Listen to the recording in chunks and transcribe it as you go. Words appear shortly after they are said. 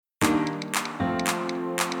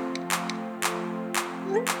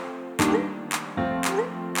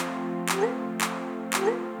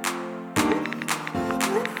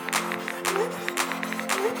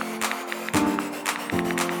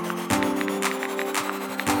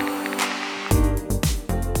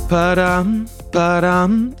It's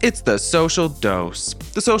The Social Dose.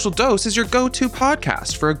 The Social Dose is your go-to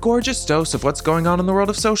podcast for a gorgeous dose of what's going on in the world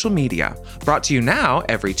of social media. Brought to you now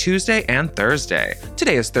every Tuesday and Thursday.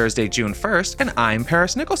 Today is Thursday, June 1st, and I'm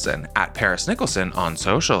Paris Nicholson, at Paris Nicholson on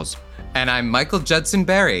socials. And I'm Michael Judson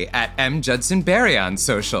Berry, at M. Judson Berry on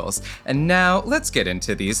socials. And now, let's get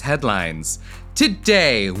into these headlines.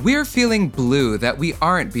 Today, we're feeling blue that we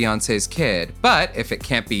aren't Beyoncé's kid, but if it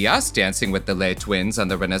can't be us dancing with the Les Twins on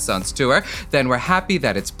the Renaissance tour, then we're happy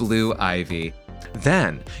that it's Blue Ivy.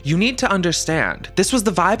 Then, you need to understand, this was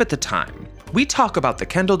the vibe at the time. We talk about the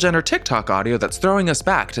Kendall Jenner TikTok audio that's throwing us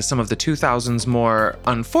back to some of the 2000s more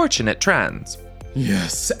unfortunate trends.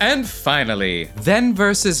 Yes, and finally, then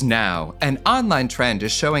versus now. An online trend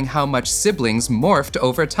is showing how much siblings morphed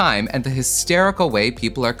over time and the hysterical way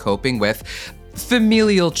people are coping with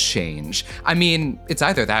familial change. I mean, it's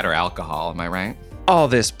either that or alcohol, am I right? All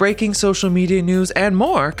this breaking social media news and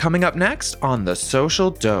more coming up next on The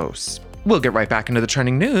Social Dose. We'll get right back into the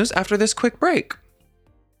trending news after this quick break.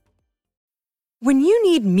 When you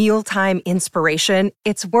need mealtime inspiration,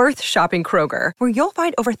 it's worth shopping Kroger, where you'll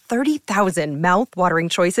find over 30,000 mouth-watering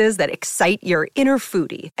choices that excite your inner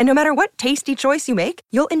foodie. And no matter what tasty choice you make,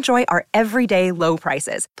 you'll enjoy our everyday low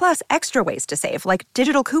prices, plus extra ways to save, like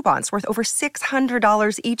digital coupons worth over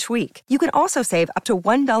 $600 each week. You can also save up to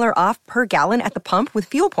 $1 off per gallon at the pump with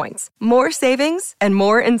fuel points. More savings and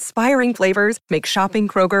more inspiring flavors make shopping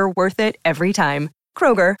Kroger worth it every time.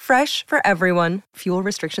 Kroger, fresh for everyone. Fuel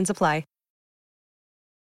restrictions apply.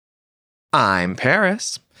 I'm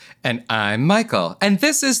Paris. And I'm Michael, and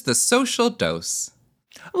this is The Social Dose.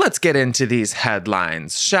 Let's get into these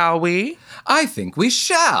headlines, shall we? I think we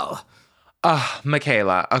shall.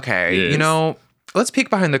 Michaela, okay, Yes? Let's peek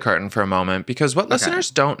behind the curtain for a moment, because what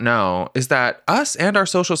listeners don't know is that us and our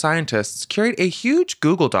social scientists curate a huge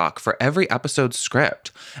Google Doc for every episode's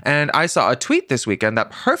script. And I saw a tweet this weekend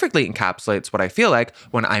that perfectly encapsulates what I feel like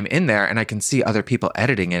when I'm in there and I can see other people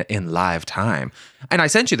editing it in live time. And I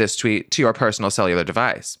sent you this tweet to your personal cellular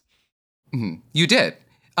device. You did.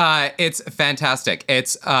 It's fantastic.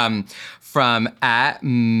 It's from at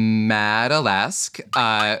Madalesk,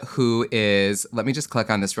 who is, let me just click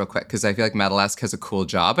on this real quick because I feel like Madalesk has a cool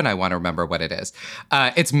job and I want to remember what it is.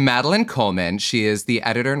 It's Madeline Coleman. She is the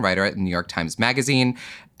editor and writer at the New York Times Magazine.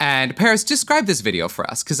 And Paris, describe this video for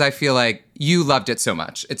us because I feel like you loved it so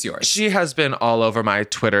much. It's yours. She has been all over my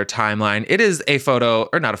Twitter timeline. It is a photo,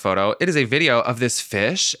 or not a photo, it is a video of this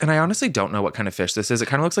fish. And I honestly don't know what kind of fish this is. It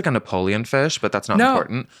kind of looks like a Napoleon fish, but that's not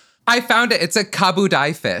important. I found it. It's a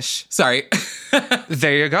kabudai fish. Sorry.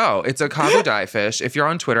 There you go. It's a kabudai fish. If you're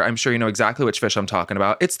on Twitter, I'm sure you know exactly which fish I'm talking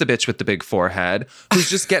about. It's the bitch with the big forehead who's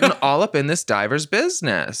just getting all up in this diver's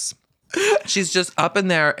business. She's just up in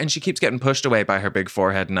there and she keeps getting pushed away by her big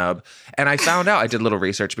forehead nub. And I found out, I did a little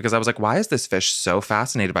research because I was like, why is this fish so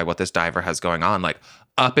fascinated by what this diver has going on? Like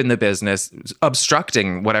up in the business,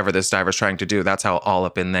 obstructing whatever this diver's trying to do. That's how all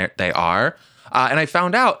up in there they are. And I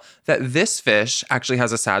found out that this fish actually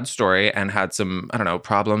has a sad story and had some,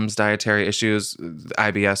 problems, dietary issues,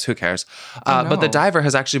 IBS, who cares? But the diver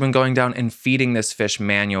has actually been going down and feeding this fish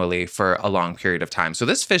manually for a long period of time. So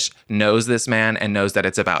this fish knows this man and knows that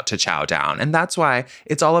it's about to chow down. And that's why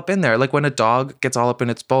it's all up in there. Like when a dog gets all up in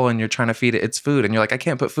its bowl and you're trying to feed it its food and you're like, I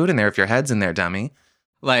can't put food in there if your head's in there, dummy.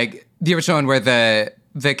 Like the original one where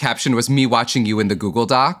the caption was me watching you in the Google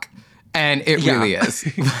Doc. And it really is.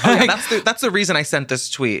 That's the reason I sent this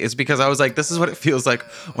tweet is because I was like, this is what it feels like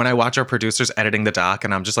when I watch our producers editing the doc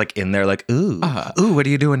and I'm just like in there like, ooh, what are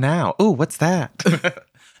you doing now? Ooh, what's that?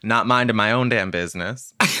 Not minding my own damn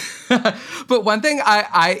business. But one thing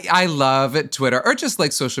I love at Twitter or just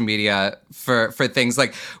like social media for things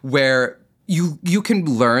like where you can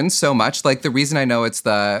learn so much. Like the reason I know it's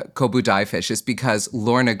the kobudai fish is because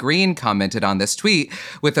Lorna Green commented on this tweet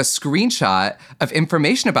with a screenshot of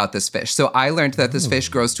information about this fish. So I learned that this fish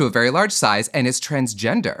grows to a very large size and is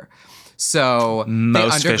transgender. So Most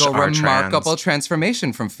they undergo fish are remarkable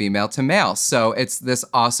transformation from female to male. So it's this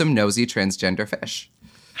awesome nosy transgender fish.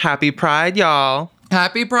 Happy Pride, y'all.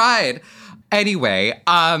 Happy Pride. Anyway,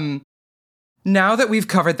 now that we've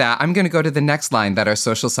covered that, I'm going to go to the next line that our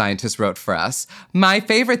social scientist wrote for us. My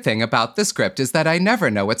favorite thing about the script is that I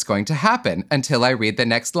never know what's going to happen until I read the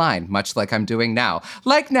next line, much like I'm doing now.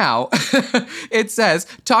 Like now, it says,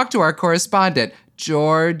 talk to our correspondent,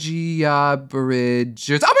 Georgia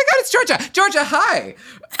Bridgers. Oh my God, it's Georgia. Georgia, hi.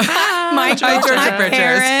 Hi, Georgia Bridgers.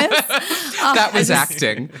 Paris. That was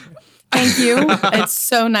acting. Thank you. It's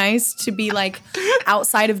so nice to be like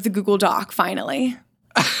outside of the Google Doc finally.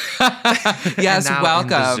 Yes, and now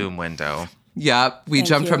welcome. in the Zoom window. Yep, we Thank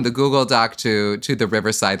jumped you. from the Google Doc to the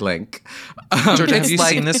Riverside link. Georgia, have it's you like-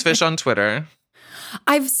 seen this fish on Twitter?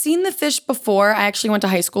 I've seen the fish before. I actually went to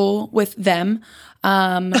high school with them.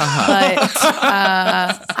 But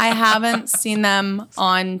I haven't seen them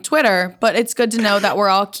on Twitter. But it's good to know that we're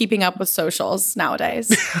all keeping up with socials nowadays.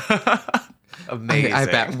 Amazing. I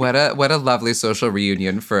bet what a lovely social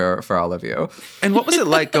reunion for all of you. And what was it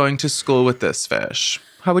like going to school with this fish?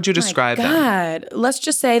 How would you describe them? God, let's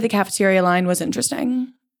just say the cafeteria line was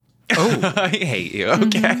interesting. I hate you.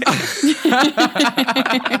 Okay.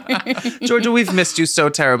 Georgia, we've missed you so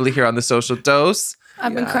terribly here on The Social Dose.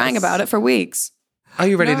 I've been crying about it for weeks. Are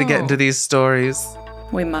you ready to get No. into these stories?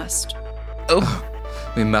 We must. Oh,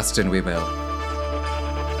 We must and we will.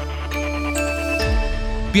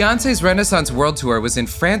 Beyonce's Renaissance World Tour was in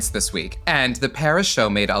France this week, and the Paris show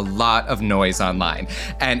made a lot of noise online.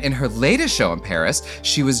 And in her latest show in Paris,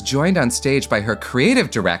 she was joined on stage by her creative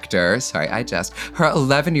director, her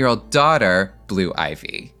 11-year-old daughter, Blue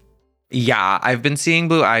Ivy. yeah. I've been seeing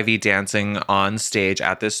Blue Ivy dancing on stage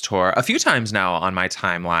at this tour a few times now on my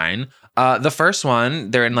timeline. The first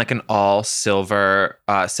one, they're in like an all silver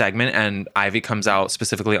segment, and Ivy comes out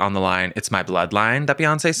specifically on the line, "It's my bloodline," that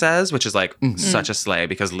Beyonce says, which is like such a slay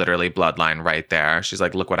because literally bloodline right there. She's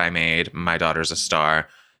like, "Look what I made. My daughter's a star.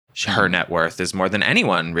 Her net worth is more than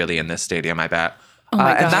anyone really in this stadium, I bet." Oh my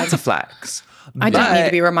God. And that's a flex. I don't need to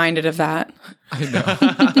But- be reminded of that.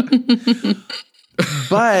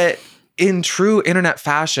 But in true internet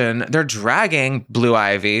fashion, they're dragging Blue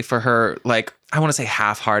Ivy for her, like, I want to say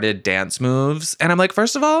half-hearted dance moves. And I'm like,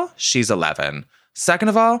 first of all, she's 11. Second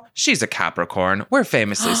of all, she's a Capricorn. We're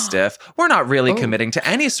famously stiff. We're not really committing to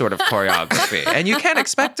any sort of choreography. And you can't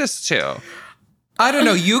expect us to. I don't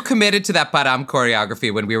know, you committed to that Param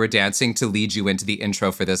choreography when we were dancing to lead you into the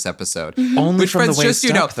intro for this episode. Only Which, from the friends, waist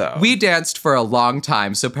just, up, though. we danced for a long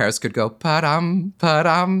time so Paris could go Param,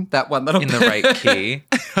 Param, that one little In bit. the right key.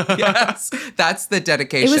 Yes, that's the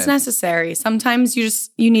dedication. It was necessary. Sometimes you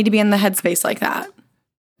need to be in the headspace like that.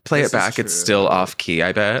 Play This it back. is It's true. still off key,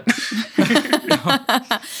 I bet.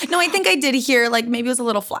 No, I think I did hear like maybe it was a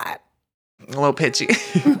little flat. A little pitchy.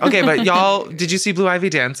 Okay, but y'all, did you see Blue Ivy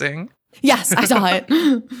dancing? Yes, I saw it.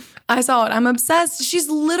 I saw it. I'm obsessed. She's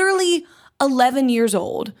literally 11 years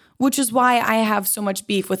old, which is why I have so much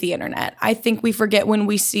beef with the internet. I think we forget when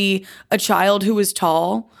we see a child who is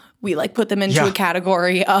tall, we like put them into Yeah. a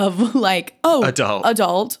category of like, oh,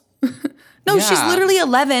 adult. No, she's Yeah. literally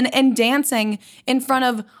 11 and dancing in front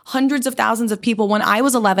of hundreds of thousands of people. When I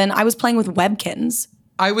was 11, I was playing with Webkins.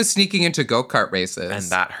 I was sneaking into go-kart races. And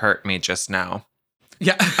that hurt me just now.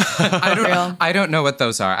 Yeah. Real. I don't know what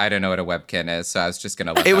those are. I don't know what a webkin is, so I was just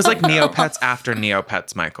gonna look It was that like up. Neopets after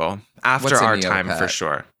Neopets, Michael. After What's a our time for Neopet?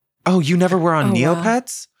 sure. Oh, you never were on Oh, wow.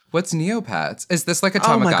 Neopets? What's Neopets? Is this like a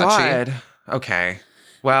Oh my Tamagotchi? God. Okay.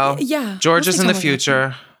 Well, Yeah, George let's is in the say Tamagotchi.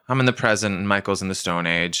 future. I'm in the present, and Michael's in the Stone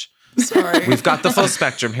Age. Sorry. We've got the full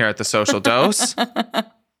spectrum here at the Social Dose.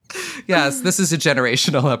 Yes, this is a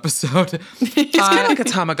generational episode. It's kind of like a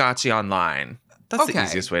Tamagotchi online. That's the Okay.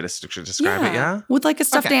 easiest way to describe it, yeah? With like a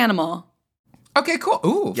stuffed Okay. animal. Okay, cool.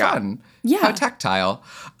 Ooh, Yeah. fun. Yeah. How tactile.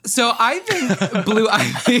 So I think Blue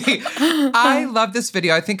Ivy, I love this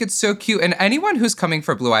video. I think it's so cute. And anyone who's coming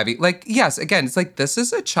for Blue Ivy, like, yes, again, it's like, this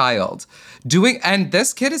is a child doing, and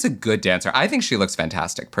this kid is a good dancer. I think she looks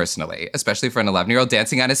fantastic personally, especially for an 11-year-old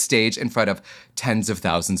dancing on a stage in front of tens of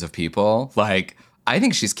thousands of people. Like, I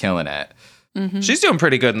think she's killing it. She's doing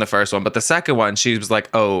pretty good in the first one, but the second one, she was like,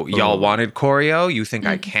 oh, y'all wanted choreo? You think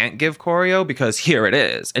I can't give choreo? Because here it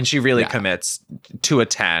is. And she really commits to a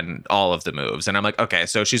 10, all of the moves. And I'm like, okay,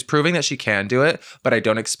 so she's proving that she can do it, but I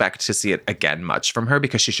don't expect to see it again much from her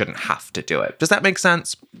because she shouldn't have to do it. Does that make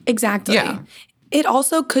sense? Exactly. Yeah. It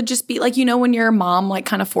also could just be like, you know, when your mom like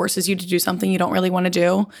kind of forces you to do something you don't really want to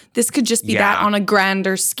do. This could just be that Yeah. on a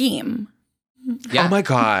grander scheme. Yeah. Oh my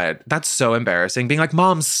God. That's so embarrassing. Being like,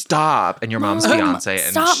 Mom, stop. And your mom's Beyonce.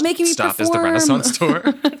 And stop making me Stop is the perform. Renaissance tour.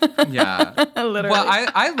 Yeah. Literally. Well,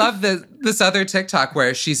 I love this other TikTok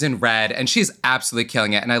where she's in red and she's absolutely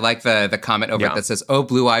killing it. And I like the comment over it Yeah. that says, oh,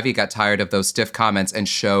 Blue Ivy got tired of those stiff comments and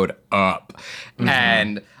showed up.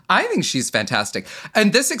 And I think she's fantastic.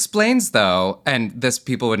 And this explains, though, and this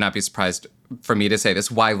people would not be surprised for me to say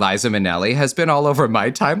this, why Liza Minnelli has been all over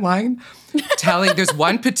my timeline. There's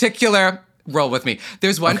one particular... Roll with me.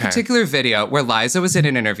 There's one Okay. particular video where Liza was in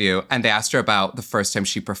an interview and they asked her about the first time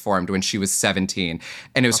she performed when she was 17.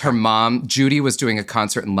 And it was her mom, Judy, was doing a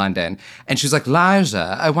concert in London. And she was like,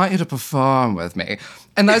 Liza, I want you to perform with me.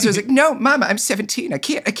 And Liza was like, no, Mama, I'm 17. I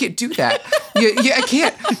can't do that. I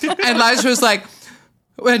can't. And Liza was like,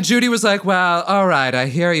 When Judy was like, well, all right, I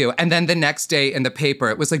hear you. And then the next day in the paper,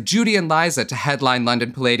 it was like Judy and Liza to headline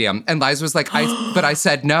London Palladium. And Liza was like, but I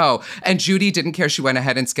said no. And Judy didn't care. She went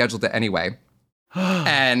ahead and scheduled it anyway.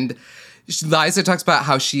 And Liza talks about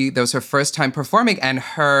how that was her first time performing, and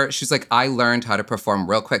she's like, I learned how to perform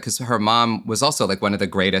real quick because her mom was also like one of the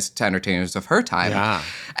greatest entertainers of her time. Yeah.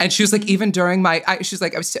 And she was like, even during she's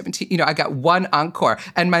like, I was 17, I got one encore,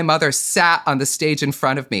 and my mother sat on the stage in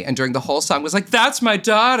front of me, and during the whole song was like, that's my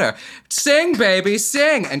daughter. Sing, baby,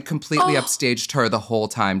 sing. And completely upstaged her the whole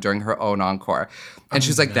time during her own encore. And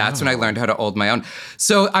she's like, that's when I learned how to hold my own.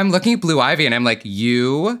 So I'm looking at Blue Ivy and I'm like,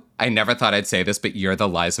 I never thought I'd say this, but you're the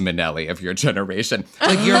Liza Minnelli of your generation.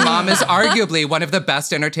 Like, your mom is arguably one of the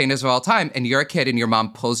best entertainers of all time, and you're a kid and your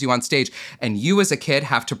mom pulls you on stage, and you as a kid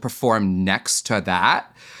have to perform next to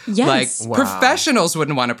that. Yes. Like, professionals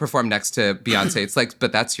wouldn't want to perform next to Beyonce. It's like,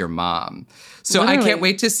 but that's your mom. So I can't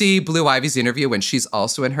wait to see Blue Ivy's interview when she's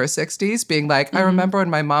also in her 60s, being like, I remember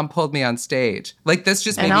when my mom pulled me on stage. Like, this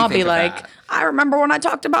just made me think of that. And I'll be like, I remember when I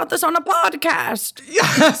talked about this on a podcast.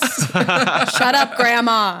 Yes. Shut up,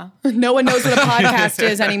 Grandma. No one knows what a podcast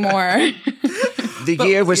is anymore. The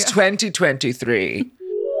year was 2023.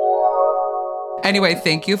 Anyway,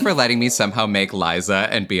 thank you for letting me somehow make Liza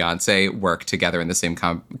and Beyonce work together in the same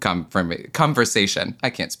conversation. I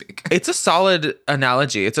can't speak. It's a solid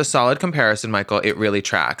analogy. It's a solid comparison, Michael. It really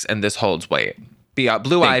tracks, and this holds weight.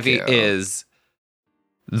 Blue Ivy is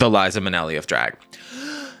the Liza Minnelli of drag.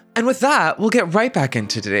 And with that, we'll get right back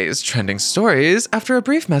into today's trending stories after a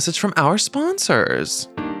brief message from our sponsors.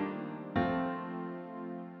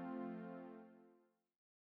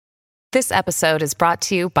 This episode is brought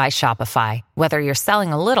to you by Shopify. Whether you're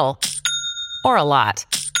selling a little or a lot,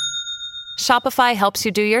 Shopify helps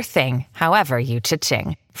you do your thing, however you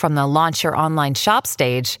cha-ching. From the launch your online shop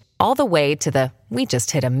stage, all the way to the we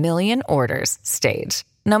just hit 1 million orders stage.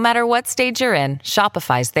 No matter what stage you're in,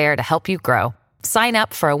 Shopify's there to help you grow. Sign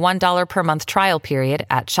up for a $1 per month trial period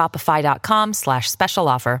at shopify.com/special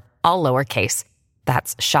offer, all lowercase.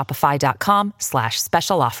 That's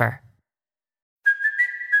shopify.com/special offer.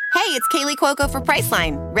 Hey, it's Kaylee Cuoco for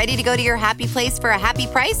Priceline. Ready to go to your happy place for a happy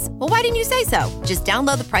price? Well, why didn't you say so? Just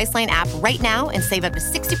download the Priceline app right now and save up to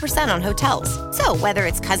 60% on hotels. So whether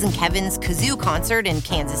it's Cousin Kevin's Kazoo Concert in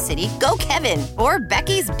Kansas City, go Kevin, or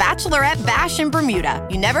Becky's Bachelorette Bash in Bermuda,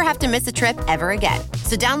 you never have to miss a trip ever again.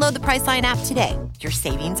 So download the Priceline app today. Your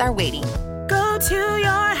savings are waiting. Go to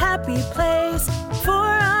your happy place for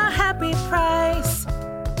a happy price.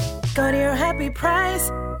 Go to your happy price,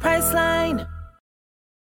 Priceline.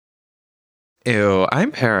 Ew,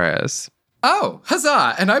 I'm Paris. Oh,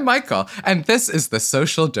 huzzah! And I'm Michael, and this is The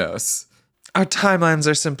Social Dose. Our timelines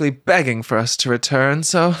are simply begging for us to return,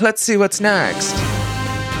 so let's see what's next.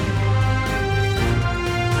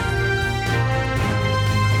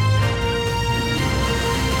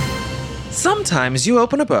 Sometimes you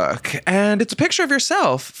open a book, and it's a picture of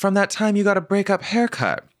yourself from that time you got a breakup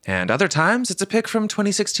haircut. And other times, it's a pic from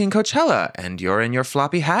 2016 Coachella, and you're in your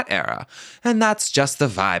floppy hat era. And that's just the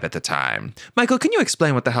vibe at the time. Michael, can you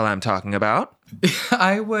explain what the hell I'm talking about?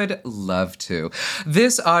 I would love to.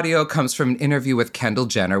 This audio comes from an interview with Kendall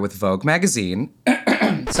Jenner with Vogue magazine.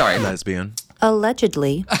 Sorry. Lesbian.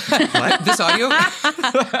 Allegedly. What? This audio?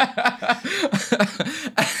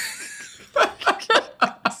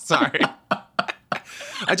 Sorry.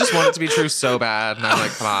 I just want it to be true so bad. And I'm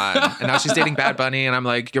like, come on. And now she's dating Bad Bunny, and I'm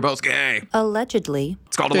like, you're both gay. Allegedly.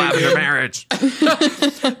 It's called a lavender marriage.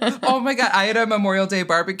 Oh my God. I had a Memorial Day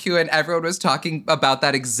barbecue, and everyone was talking about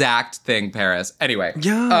that exact thing, Paris. Anyway.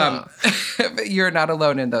 Yeah. You're not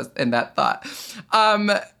alone in that thought.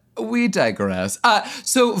 We digress.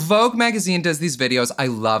 So Vogue magazine does these videos. I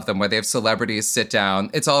love them, where they have celebrities sit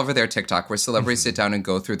down. It's all over their TikTok, where celebrities sit down and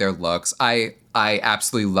go through their looks. I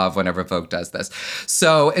absolutely love whenever Vogue does this.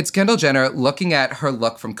 So it's Kendall Jenner looking at her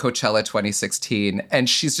look from Coachella 2016, and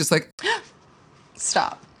she's just like,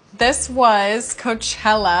 Stop. This was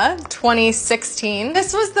Coachella 2016.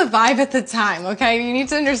 This was the vibe at the time, okay? You need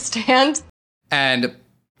to understand. And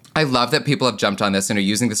I love that people have jumped on this and are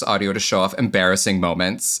using this audio to show off embarrassing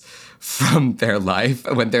moments from their life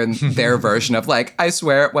when they're in their version of like, I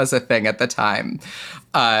swear it was a thing at the time.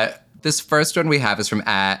 This first one we have is from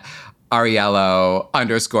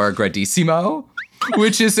 @Ariello_Gradissimo,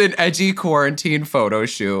 which is an edgy quarantine photo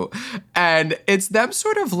shoot. And it's them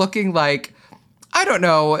sort of looking like, I don't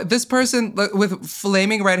know, this person with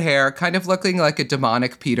flaming red hair, kind of looking like a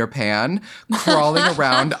demonic Peter Pan, crawling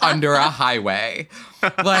around under a highway.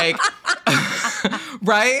 Like,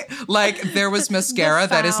 right? Like, there was mascara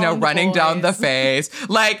that is now running down the face.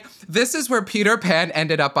 Like, This is where Peter Pan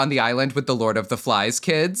ended up on the island with the Lord of the Flies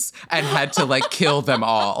kids and had to like kill them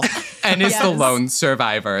all and is the lone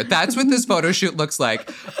survivor. That's what this photo shoot looks like.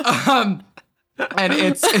 And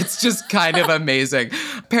it's just kind of amazing.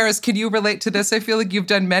 Paris, can you relate to this? I feel like you've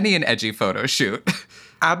done many an edgy photo shoot.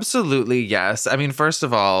 Absolutely, yes. I mean, first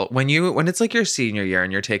of all, when it's like your senior year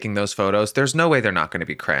and you're taking those photos, there's no way they're not going to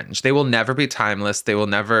be cringe. They will never be timeless. They will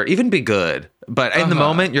never even be good. But in the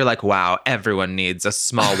moment, you're like, wow, everyone needs a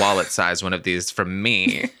small wallet size one of these from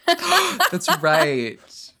me. That's right.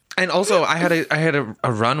 And also, I had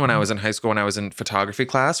a run when I was in high school, when I was in photography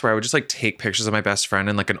class, where I would just like take pictures of my best friend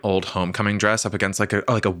in like an old homecoming dress up against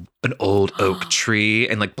an old oak tree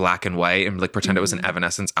in like black and white and like pretend it was an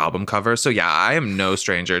Evanescence album cover. So yeah, I am no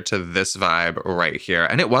stranger to this vibe right here.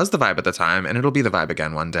 And it was the vibe at the time, and it'll be the vibe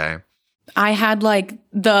again one day. I had like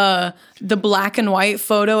the black and white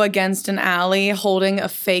photo against an alley holding a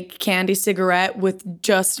fake candy cigarette with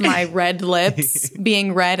just my red lips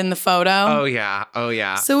being red in the photo. Oh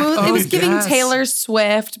yeah. So it was giving Taylor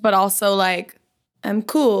Swift, but also like, I'm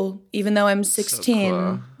cool, even though I'm 16.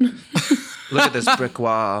 So cool. Look at this brick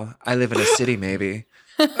wall. I live in a city, maybe.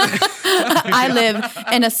 I live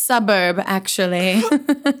in a suburb, actually.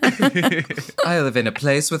 I live in a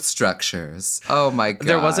place with structures. Oh my god.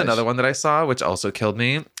 There was another one that I saw, which also killed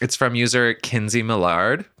me. It's from user Kinsey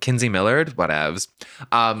Millard, whatevs.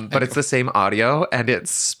 But it's the same audio, and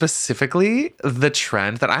it's specifically the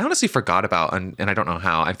trend that I honestly forgot about, and I don't know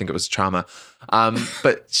how. I think it was trauma.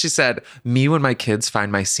 But she said, me when my kids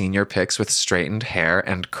find my senior pics with straightened hair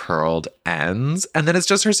and curled ends. And then it's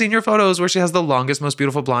just her senior photos where she has the longest, most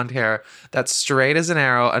beautiful blonde hair that's straight as an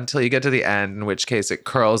arrow until you get to the end, in which case it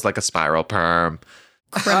curls like a spiral perm.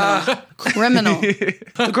 Criminal.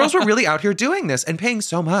 The girls were really out here doing this and paying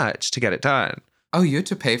so much to get it done. Oh, you had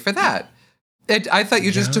to pay for that? I thought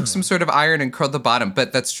you just took some sort of iron and curled the bottom,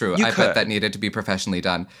 but that's true. I bet that needed to be professionally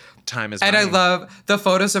done. Time is money. And I love the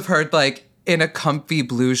photos of her like in a comfy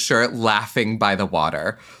blue shirt laughing by the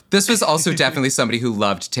water. This was also definitely somebody who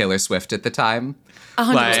loved Taylor Swift at the time.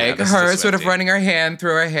 100%. Like her sort of running her hand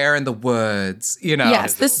through her hair in the woods, you know.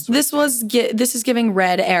 Yes, this is giving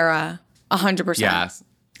Red era 100%. Yes.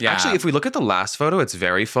 Yeah. Actually, if we look at the last photo, it's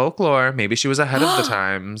very folklore. Maybe she was ahead of the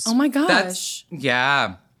times. Oh my gosh.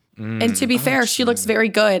 Yeah. And to be fair, she looks very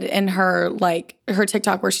good in her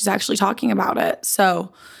TikTok where she's actually talking about it.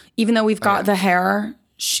 So even though we've got the hair,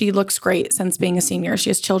 she looks great since being a senior. She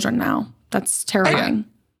has children now. That's terrifying.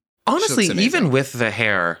 Honestly, even with the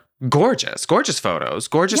hair, gorgeous photos,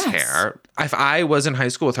 gorgeous hair. If I was in high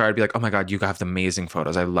school with her, I'd be like, oh my God, you have amazing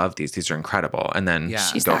photos. I love these. These are incredible. And then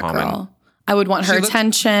she's go that home girl. I would want her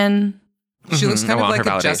attention. She looks kind of like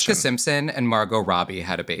if Jessica Simpson and Margot Robbie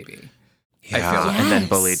had a baby. Yeah, I feel like. And then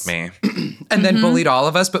bullied me. And then bullied all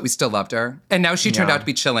of us, but we still loved her. And now she turned out to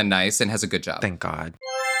be chill and nice and has a good job. Thank God.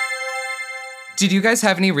 Did you guys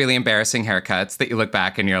have any really embarrassing haircuts that you look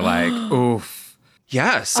back and you're like, oof?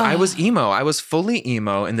 Yes, I was emo. I was fully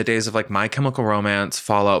emo in the days of like My Chemical Romance,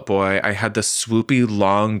 Fall Out Boy. I had the swoopy,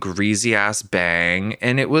 long, greasy ass bang,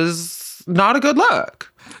 and it was not a good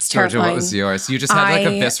look. It's terrifying. Georgia, what was yours? You just had like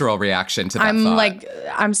a visceral reaction to that thought.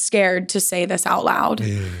 I'm scared to say this out loud,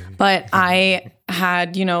 but I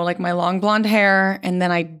had, like my long blonde hair, and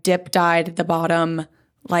then I dip dyed the bottom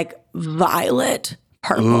like violet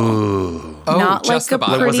purple. Ooh. Not like a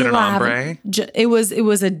pretty was it an ombre? It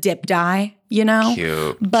was a dip dye,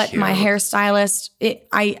 Cute. But my hairstylist,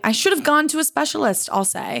 I should have gone to a specialist, I'll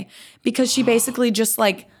say, because she basically just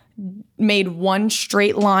like made one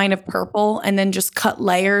straight line of purple and then just cut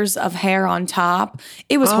layers of hair on top.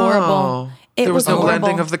 It was horrible. There was no horrible.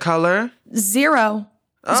 blending of the color? Zero.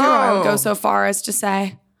 I would go so far as to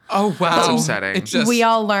say. Oh, wow. That's upsetting. We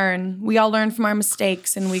all learn. We all learn from our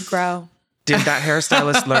mistakes and we grow. Did that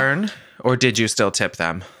hairstylist learn, or did you still tip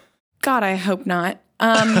them? God, I hope not.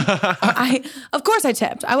 Of course I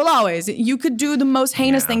tipped. I will always. You could do the most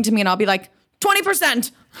heinous thing to me and I'll be like,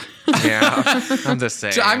 20%. Yeah, I'm the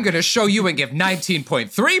same. So I'm going to show you and give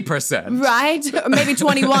 19.3%. Right? Or maybe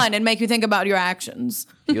 21 and make you think about your actions.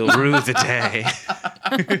 You'll rue the day.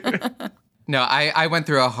 No, I went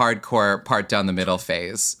through a hardcore part down the middle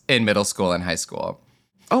phase in middle school and high school.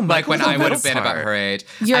 Oh, like when I would have been about her age.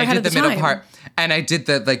 You're I ahead did of the the middle time. part, and I did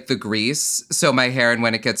the grease. So my hair, and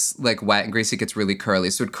when it gets like wet and greasy, it gets really curly.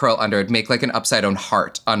 So it would curl under. It'd make like an upside down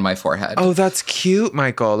heart on my forehead. Oh, that's cute,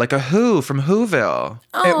 Michael. Like a Who from Whoville.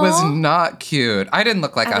 It was not cute. I didn't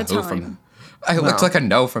look like At a the Who time. I looked like a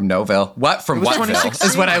no from Noville. What from Whatville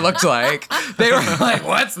is what I looked like. They were like,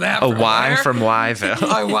 what's that? A Y from Yville.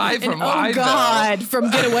 A Y from Yville. Oh God,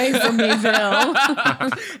 from Get Away From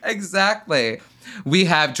Meville. Exactly. We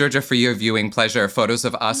have, Georgia, for your viewing pleasure, photos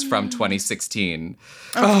of us from 2016.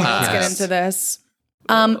 Let's get into this.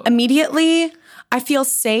 Immediately, I feel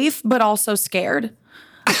safe, but also scared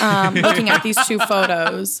looking at these two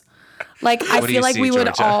photos. Like, I What do feel you like see, we would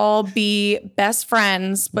Georgia? all be best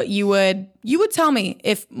friends, but you would tell me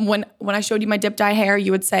if when I showed you my dip dye hair,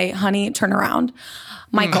 you would say, honey, turn around.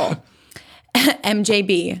 Michael,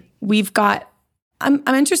 MJB, I'm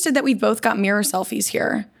interested that we've both got mirror selfies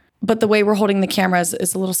here, but the way we're holding the cameras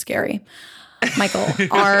is a little scary. Michael,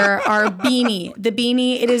 our beanie, the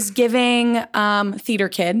beanie, it is giving theater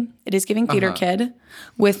kid. It is giving theater kid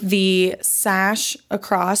with the sash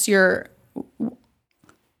across your...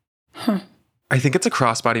 I think it's a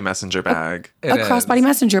crossbody messenger bag. It a is. crossbody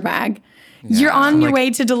messenger bag. You're on your way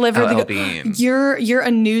to deliver LL Bean. You're a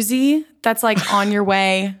newsie that's like on your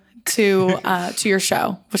way to your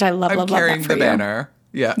show, which I love. I'm love carrying that for the you. banner.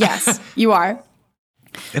 Yeah. Yes, you are.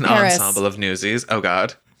 An Paris. ensemble of newsies. Oh,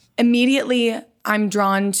 God. Immediately, I'm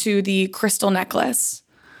drawn to the crystal necklace.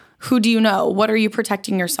 Who do you know? What are you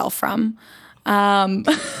protecting yourself from?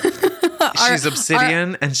 She's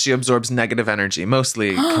obsidian and she absorbs negative energy,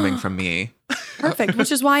 mostly coming from me. Perfect,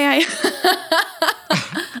 which is why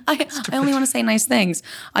I only want to say nice things.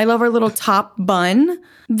 I love our little top bun.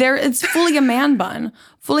 It's fully a man bun.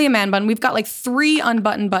 Fully a man bun. We've got like 3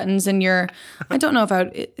 unbuttoned buttons in your, I don't know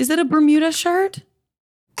is it a Bermuda shirt?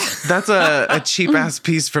 That's a cheap-ass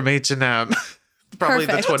piece from H&M. Probably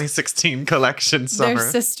Perfect. the 2016 collection summer.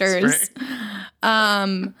 They're sisters.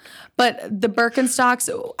 spring. But the Birkenstocks,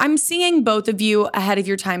 I'm seeing both of you ahead of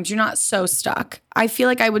your times. You're not so stuck. I feel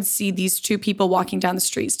like I would see these two people walking down the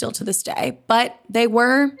street still to this day, but they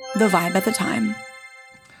were the vibe at the time.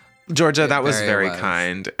 Georgia, that was Very very was.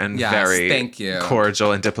 kind and Yes, very thank you.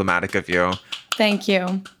 cordial and diplomatic of you. Thank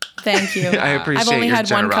you. Thank you. I appreciate I've only your had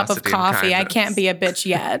one cup of generosity and coffee. I kindness. can't be a bitch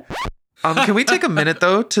yet. Can we take a minute,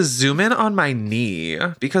 though, to zoom in on my knee?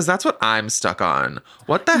 Because that's what I'm stuck on.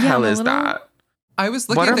 What the hell the is little- that? I was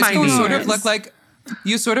What looking are at this. my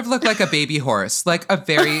You sort of look like a baby horse, like a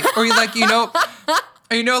very, or you like,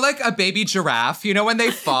 like a baby giraffe. You know when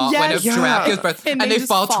they fall, when a Yes. giraffe gives birth, And and they they just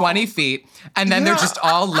fall fall. 20 feet, and then they're just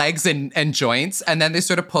all legs and joints, and then they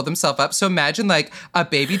sort of pull themselves up. So imagine like a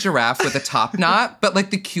baby giraffe with a top knot, but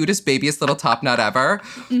like the cutest, babiest little top knot ever,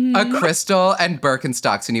 a crystal and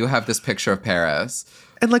Birkenstocks, and you have this picture of Paris.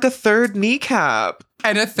 And like a third kneecap.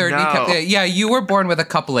 And a third No. kneecap. Yeah, you were born with a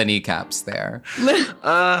couple of kneecaps there.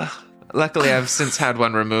 Luckily, I've since had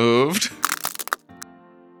one removed.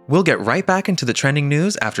 We'll get right back into the trending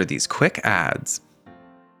news after these quick ads.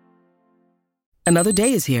 Another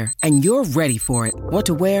day is here, and you're ready for it. What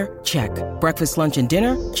to wear? Check. Breakfast, lunch, and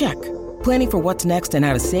dinner? Check. Planning for what's next and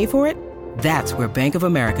how to save for it? That's where Bank of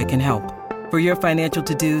America can help. For your financial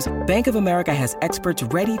to-dos, Bank of America has experts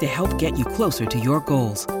ready to help get you closer to your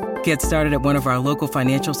goals. Get started at one of our local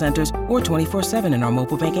financial centers or 24/7 in our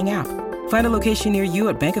mobile banking app. Find a location near you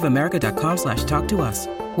at bankofamerica.com/talktous.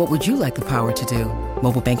 What would you like the power to do?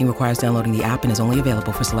 Mobile banking requires downloading the app and is only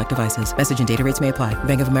available for select devices. Message and data rates may apply.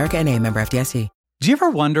 Bank of America NA, member FDIC. Do you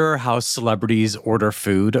ever wonder how celebrities order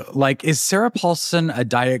food? Like, is Sarah Paulson a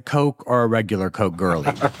Diet Coke or a regular Coke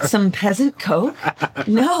girlie? Some peasant Coke?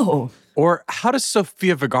 No. Or how does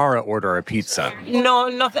Sofia Vergara order a pizza? No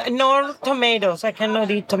tomatoes. I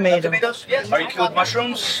cannot eat tomatoes. Are you cool with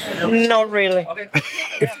mushrooms? Not really.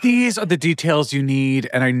 If these are the details you need,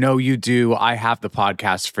 and I know you do, I have the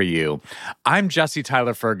podcast for you. I'm Jesse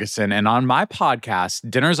Tyler Ferguson, and on my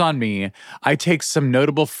podcast, Dinners on Me, I take some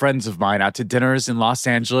notable friends of mine out to dinners in Los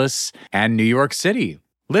Angeles and New York City.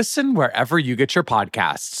 Listen wherever you get your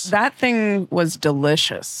podcasts. That thing was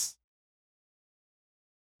delicious.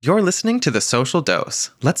 You're listening to The Social Dose.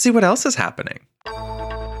 Let's see what else is happening.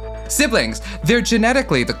 Siblings, they're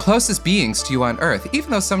genetically the closest beings to you on Earth, even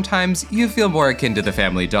though sometimes you feel more akin to the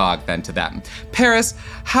family dog than to them. Paris,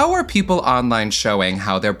 how are people online showing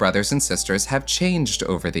how their brothers and sisters have changed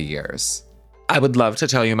over the years? I would love to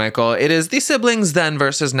tell you, Michael. It is the siblings then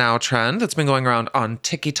versus now trend that's been going around on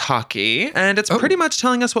TikTok, and it's pretty much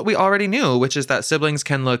telling us what we already knew, which is that siblings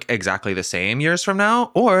can look exactly the same years from now,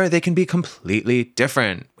 or they can be completely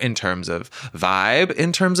different in terms of vibe,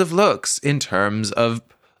 in terms of looks, in terms of,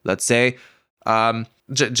 let's say,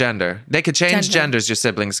 gender. They could change genders, your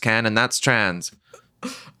siblings can, and that's trans.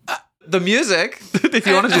 The music, if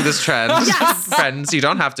you want to do this trend, friends, you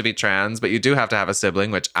don't have to be trans, but you do have to have a sibling,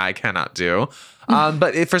 which I cannot do.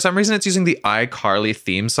 But for some reason, it's using the iCarly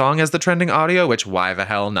theme song as the trending audio, which why the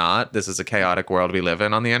hell not? This is a chaotic world we live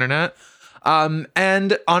in on the internet.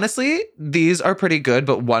 And honestly, these are pretty good,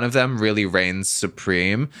 but one of them really reigns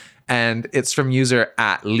supreme. And it's from user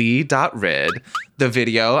 @lee.rid. The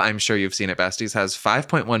video, I'm sure you've seen it, besties, has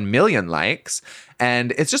 5.1 million likes.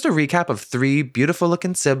 And it's just a recap of 3 beautiful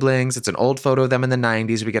looking siblings. It's an old photo of them in the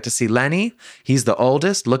 90s. We get to see Lenny. He's the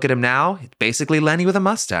oldest. Look at him now. Basically Lenny with a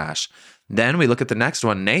mustache. Then we look at the next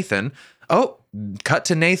one, Nathan. Oh, cut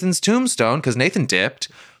to Nathan's tombstone because Nathan dipped.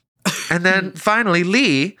 And then finally,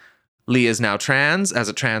 Lee. Lee is now trans. As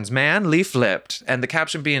a trans man, Lee flipped. And the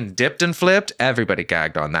caption being dipped and flipped, everybody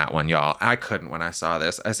gagged on that one, y'all. I couldn't when I saw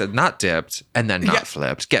this. I said, not dipped and then not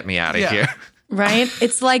flipped. Get me out of here. Right?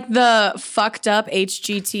 It's like the fucked up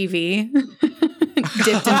HGTV.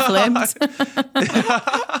 Dipped and flipped.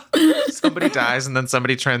 Somebody dies and then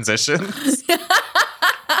somebody transitions.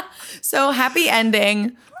 So happy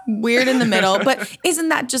ending, weird in the middle. But isn't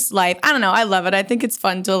that just life? I don't know. I love it. I think it's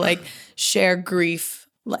fun to like share grief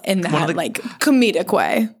in that like comedic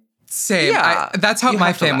way. Same. Yeah, that's how you my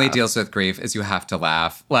have to family laugh. deals with grief is you have to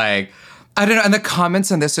laugh. Like, I don't know. And the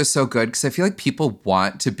comments on this are so good because I feel like people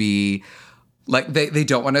want to be like, they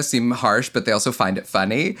don't want to seem harsh, but they also find it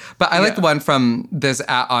funny. But I like the one from this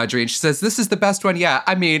 @Audrey, and she says, this is the best one. Yeah,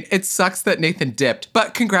 I mean, it sucks that Nathan dipped,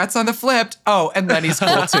 but congrats on the flipped. Oh, and Lenny's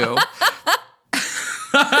cool too.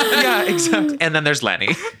 Yeah, exactly. And then there's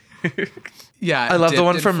Lenny. Yeah. I love the dipped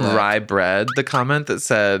one and from flipped. Rye Bread, the comment that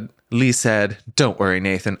said, Lee said, don't worry,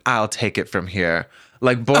 Nathan, I'll take it from here.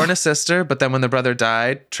 Like born a sister, but then when the brother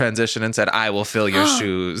died, transitioned and said, I will fill your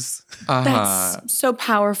shoes. That's so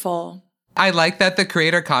powerful. I like that the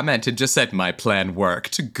creator commented just said, my plan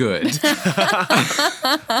worked. Good.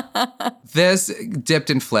 This dipped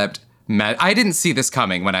and flipped. I didn't see this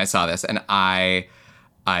coming when I saw this, and I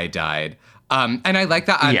died. And I like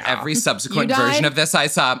that on every subsequent version of this I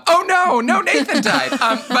saw, oh no, Nathan died.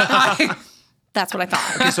 But That's what I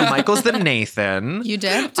thought. Okay, so Michael's the Nathan. You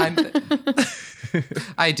dipped?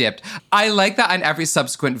 I dipped. I like that on every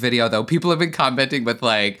subsequent video, though. People have been commenting with,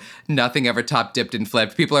 like, nothing ever topped dipped and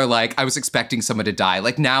flipped. People are like, I was expecting someone to die.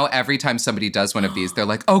 Like, now every time somebody does one of these, they're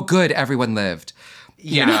like, oh, good, everyone lived.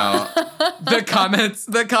 You know, the comments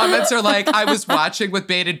are like, I was watching with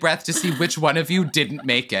bated breath to see which one of you didn't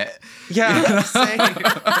make it. Yeah, same.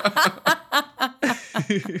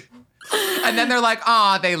 And then they're like,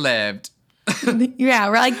 aw, they lived. Yeah,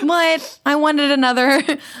 we're like, what? I wanted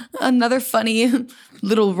another funny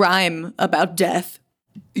little rhyme about death.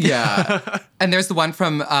 Yeah. And there's the one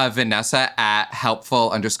from Vanessa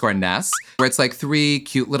 @helpful_Ness, where it's like 3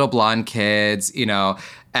 cute little blonde kids, you know,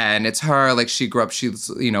 and it's her, like she grew up, she's,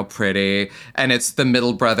 you know, pretty. And it's the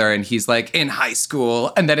middle brother and he's like in high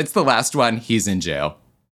school. And then it's the last one, he's in jail.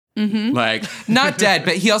 Mm-hmm. Like, not dead,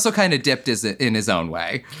 but he also kind of dipped in his own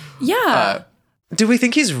way. Yeah. Do we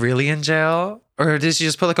think he's really in jail? Or did she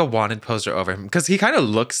just put like a wanted poster over him? Because he kind of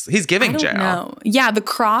looks, he's giving jail. No. Yeah, the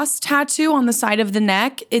cross tattoo on the side of the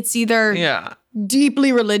neck, it's either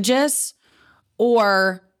deeply religious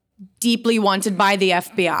or deeply wanted by the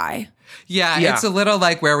FBI. Yeah, it's a little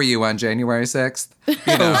like, where were you on January 6th? You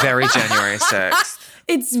know? Oh, very January 6th.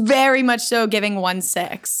 It's very much so giving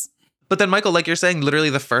 1/6. But then, Michael, like you're saying, literally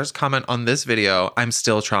the first comment on this video, I'm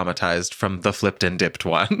still traumatized from the flipped and dipped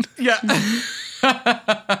one. Yeah.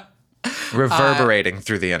 Reverberating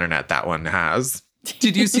through the internet, that one has.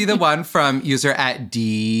 Did you see the one from user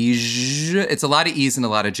 @Dej? It's a lot of E's and a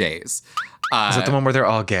lot of J's. Is that the one where they're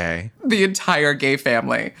all gay? The entire gay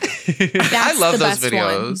family. I love those best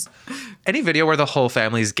videos. Any video where the whole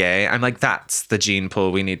family's gay, I'm like, that's the gene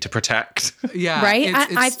pool we need to protect. Yeah. Right?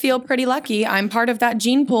 I feel pretty lucky. I'm part of that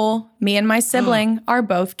gene pool. Me and my sibling are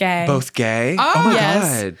both gay. Both gay? Oh my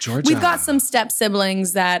God, Georgia. We've got some step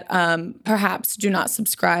siblings that perhaps do not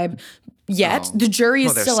subscribe yet. The jury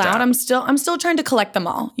is they're still out. I'm still trying to collect them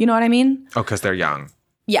all. You know what I mean? Oh, because they're young.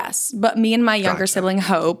 Yes. But me and my younger sibling,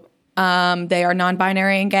 Hope, they are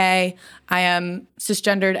non-binary and gay. I am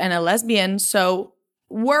cisgendered and a lesbian. So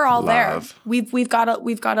we're all there. We've got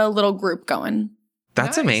a little group going.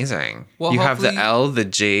 That's amazing. Well, you have the hopefully- L, the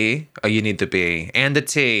G, oh, you need the B, and the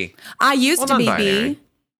T. I used to be non-binary. B.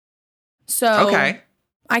 So Okay.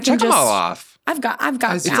 I can Check them just all off. I've got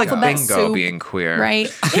It's like alphabet bingo soup, being queer.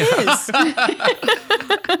 right? It is.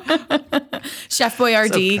 Chef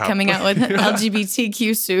Boyardee So coming out with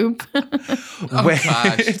LGBTQ soup. Wait,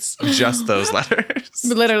 gosh. it's just those letters.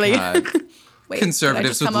 Literally. Wait,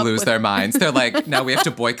 Conservatives did I would just come up lose with- their minds. They're like, now we have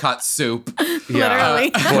to boycott soup. Yeah.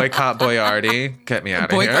 Literally. Boycott Boyardee. Get me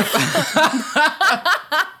out of here.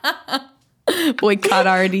 Boycott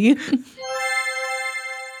Artie.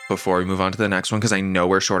 before we move on to the next one, because I know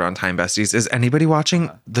we're short on time, besties. Is anybody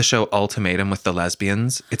watching the show Ultimatum with the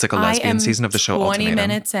lesbians? It's like a lesbian season of the show 20 Ultimatum.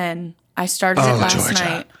 minutes in. I started it last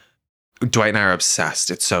night. Dwight and I are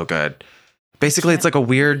obsessed. It's so good. Basically, it's like a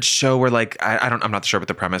weird show where like, I'm not sure what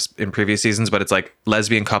the premise in previous seasons, but it's like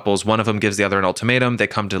lesbian couples. One of them gives the other an ultimatum. They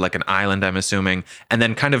come to like an island, I'm assuming, and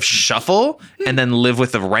then kind of shuffle and then live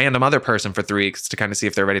with a random other person for 3 weeks to kind of see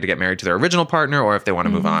if they're ready to get married to their original partner or if they want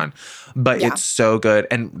to move on. But it's so good.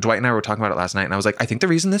 And Dwight and I were talking about it last night, and I was like, I think the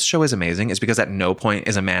reason this show is amazing is because at no point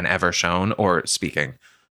is a man ever shown or speaking.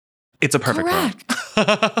 It's a perfect one.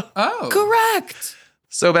 Correct.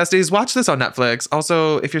 So, besties, watch this on Netflix.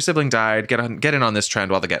 Also, if your sibling died, get in on this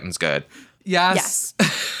trend while the getting's good. Yes.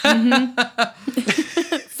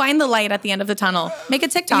 Find the light at the end of the tunnel. Make a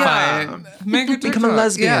TikTok. Yeah. Make a Become a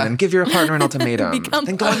lesbian and give your partner an ultimatum. Become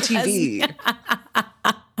Then go a on TV.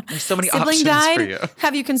 There's so many Sibling options died? for you.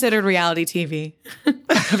 Have you considered reality TV?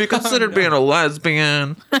 Have you considered being a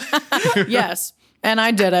lesbian? Yes. And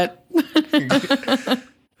I did it.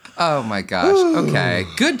 Oh my gosh. Okay.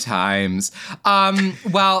 Good times.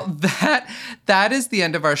 Well, that is the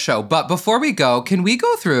end of our show. But before we go, can we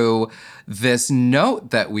go through this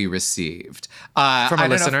note that we received? From a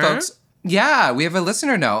listener? Yeah, we have a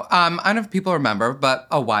listener note. I don't know if people remember, but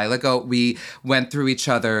a while ago, we went through each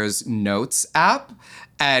other's notes app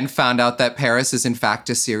and found out that Paris is in fact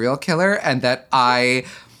a serial killer and that I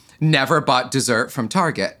never bought dessert from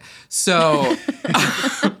Target. So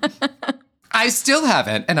I still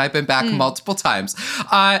haven't, and I've been back multiple times.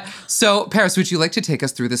 So Paris, would you like to take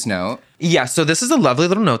us through this note? Yeah, so this is a lovely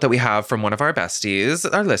little note that we have from one of our besties,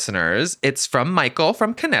 our listeners. It's from Michael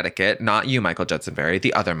from Connecticut, not you, Michael Judsonberry,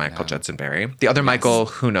 the other Michael Judsonberry. The other Michael,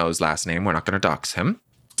 who knows last name, we're not going to dox him.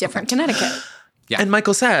 Different Connecticut. Yeah. And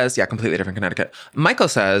Michael says, completely different Connecticut. Michael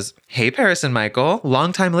says, hey, Paris and Michael,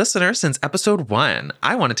 longtime listener since episode 1.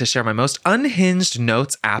 I wanted to share my most unhinged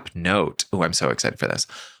notes app note. Oh, I'm so excited for this.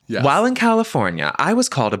 Yes. While in California, I was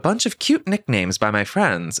called a bunch of cute nicknames by my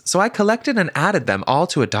friends, so I collected and added them all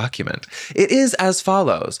to a document. It is as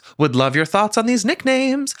follows. Would love your thoughts on these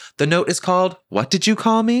nicknames. The note is called, What Did You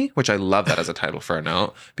Call Me? Which I love that as a title for a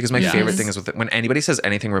note, because my favorite thing is when anybody says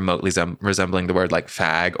anything remotely resembling the word like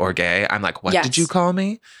fag or gay, I'm like, what did you call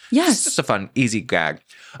me? Yes. It's just a fun, easy gag.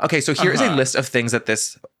 Okay, so here is a list of things that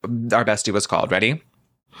our bestie was called. Ready?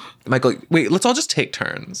 Michael, wait, let's all just take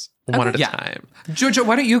turns. One at a time. Georgia,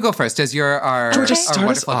 why don't you go first as you're our Georgia, start us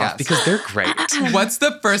wonderful off guest. because they're great. What's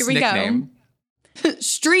the first Here we nickname? go.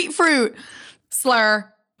 Street fruit.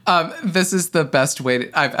 Slur. This is the best way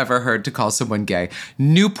I've ever heard to call someone gay.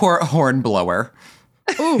 Newport hornblower.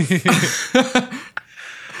 Ooh.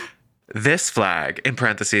 This flag, in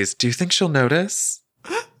parentheses, do you think she'll notice?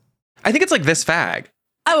 I think it's like this fag.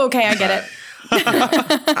 Oh, okay, I get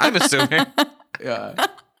it. I'm assuming. Yeah.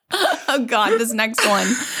 Oh God, this next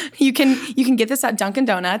one. You can get this at Dunkin'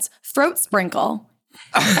 Donuts. Throat sprinkle.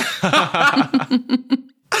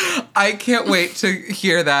 I can't wait to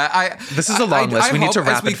hear that. This is a long list. We need to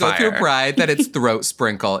rapid fire. As we go through fire. Pride, that it's throat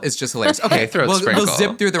sprinkle. It's just hilarious. Okay, throat sprinkle. We'll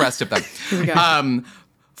zip through the rest of them. Here we go.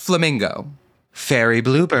 Flamingo. Fairy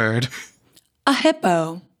bluebird. A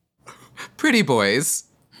hippo. Pretty boys.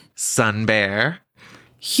 Sun bear.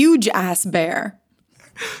 Huge ass bear.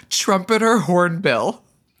 Trumpeter hornbill.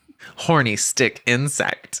 Horny stick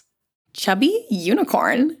insect. Chubby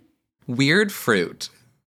unicorn. Weird fruit.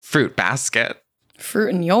 Fruit basket. Fruit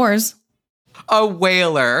in yours. A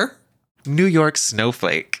whaler. New York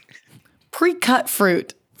snowflake. Pre-cut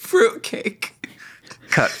fruit. Fruit cake.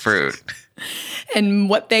 Cut fruit. And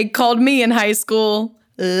what they called me in high school,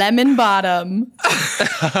 lemon bottom.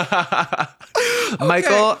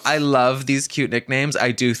 Michael, I love these cute nicknames.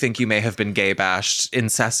 I do think you may have been gay bashed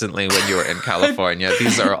incessantly when you were in California.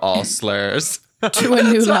 These are all slurs. To a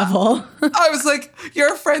new level. I was like,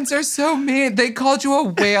 your friends are so mean. They called you a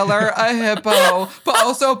whaler, a hippo, but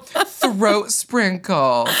also throat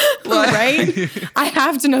sprinkle. Right? I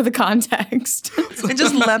have to know the context. And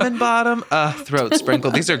just lemon bottom, throat sprinkle.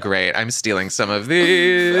 These are great. I'm stealing some of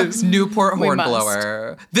these. Newport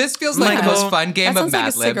hornblower. This feels like the most fun game of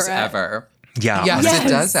Mad Libs ever. Yeah. Yes, it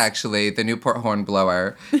does actually. The Newport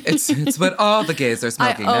hornblower. It's what all the gays are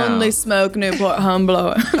smoking now. I only smoke Newport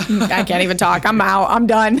hornblower. I can't even talk. I'm out. I'm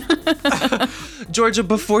done. Georgia,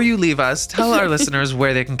 before you leave us, tell our listeners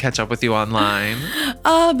where they can catch up with you online.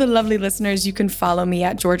 The lovely listeners, you can follow me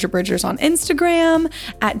at Georgia Bridgers on Instagram,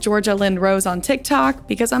 at Georgia Lind Rose on TikTok,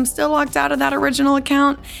 because I'm still locked out of that original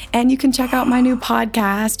account. And you can check out my new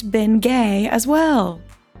podcast, Been Gay, as well.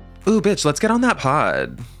 Ooh, bitch, let's get on that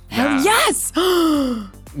pod. Hell yes!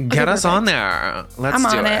 Get us on there. Let's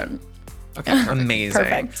I'm do on it. it. Okay, amazing.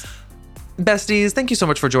 Perfect. Besties, thank you so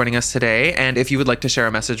much for joining us today. And if you would like to share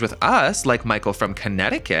a message with us, like Michael from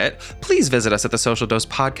Connecticut, please visit us at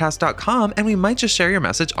thesocialdosepodcast.com and we might just share your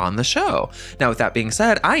message on the show. Now, with that being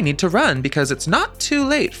said, I need to run because it's not too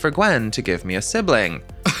late for Gwen to give me a sibling.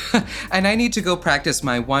 And I need to go practice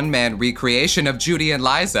my one-man recreation of Judy and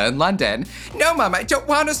Liza in London. No, Mom, I don't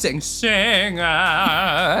want to sing. Sing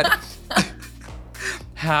it.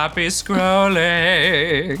 Happy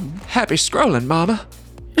scrolling. Happy scrolling, Mama.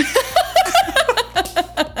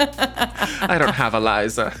 I don't have a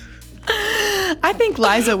Liza. I think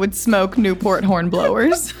Liza would smoke Newport horn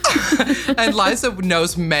blowers. And Liza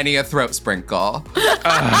knows many a throat sprinkle.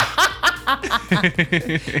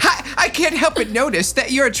 I can't help but notice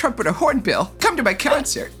that you're a trumpeter hornbill. Come to my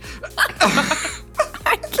concert.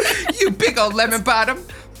 You big old lemon bottom.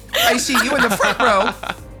 I see you in the front row.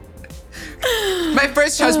 My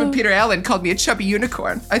first husband, Peter Allen, called me a chubby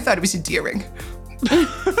unicorn. I thought it was endearing.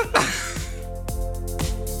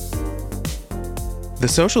 The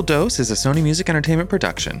Social Dose is a Sony Music Entertainment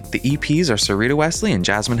production. The EPs are Sarita Wesley and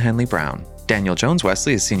Jasmine Henley Brown. Daniel Jones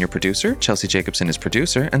Wesley is senior producer, Chelsea Jacobson is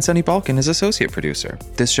producer, and Sunny Balkin is associate producer.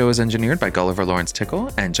 This show is engineered by Gulliver Lawrence Tickle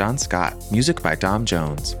and John Scott. Music by Dom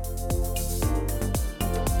Jones.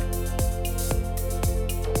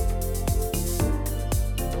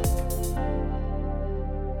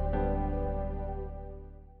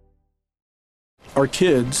 Our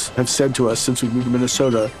kids have said to us since we moved to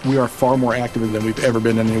Minnesota, we are far more active than we've ever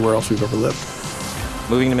been anywhere else we've ever lived.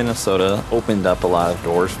 Moving to Minnesota opened up a lot of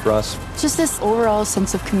doors for us. Just this overall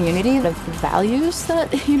sense of community, of values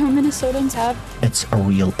that, Minnesotans have. It's a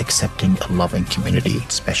real accepting, loving community,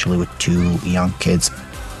 especially with 2 young kids.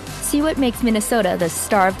 See what makes Minnesota the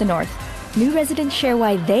star of the North. New residents share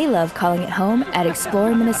why they love calling it home at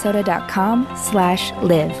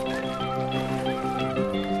exploreminnesota.com/live.